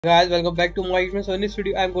Guys, welcome back to my channel. So in this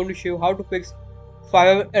video I'm going to show you how to fix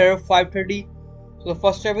FiveM error 530. So the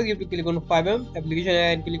first step is you have to click on FiveM application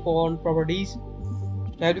and click on properties.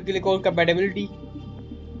 Now you have to click on compatibility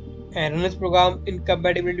and run this program in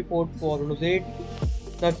compatibility port for Windows 8.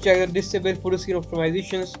 Now check the disable full screen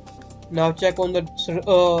optimizations. Now check on the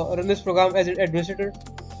run this program as an administrator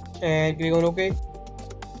and click on OK.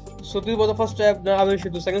 So this was the first step. Now I will show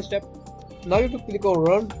you the second step. Now you have to click on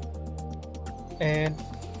run and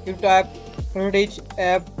you type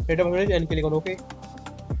 %app data percentage and click on OK.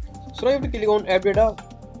 So now you have to click on app data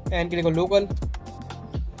and click on local.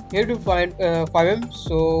 Here to find FiveM.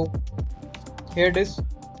 So here it is.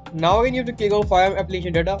 Now again you have to click on FiveM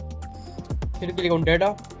application data. You have to click on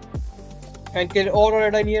data and clear all our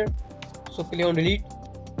data in here. So click on delete.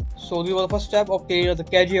 So this was the first step of clearing the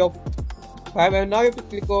cache of FiveM. And now you have to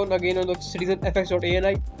click on again on the citizen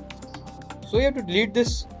fx.ani. So you have to delete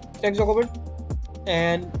this text document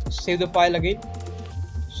and save the file again.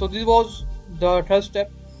 So this was the third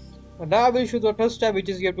step. Now I will show the third step, which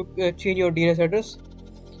is you have to change your DNS address.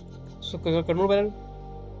 So click on control panel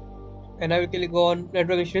and I will click on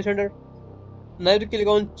network insurance center. Now you have to click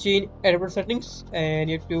on change adapter settings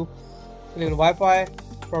and you have to click on Wi-Fi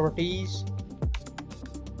properties.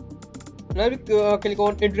 Now you have to click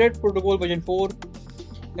on internet protocol version 4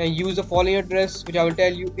 and use the following address, which I will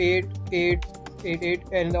tell you: 8888,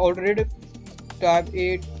 and the alternative type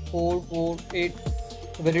 8448.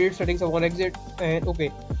 The read settings of one exit and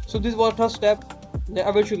OK. So this was the first step. Now I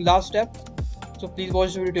will show you last step. So please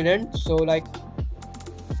watch the video till end. So like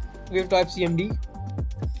we have to type cmd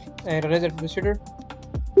and run as administrator.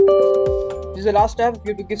 This is the last step.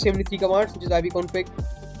 You have to give cmd 3 commands, which is ipconfig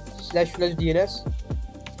 //dns.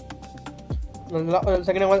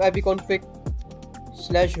 Second one ipconfig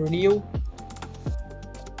 /renew.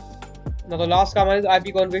 Now the last command is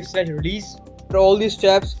ipconfig /release. After all these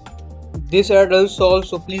steps, this error doesn't solve,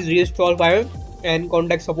 so please reinstall FiveM and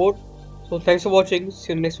contact support. So thanks for watching.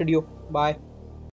 See you in the next video. Bye.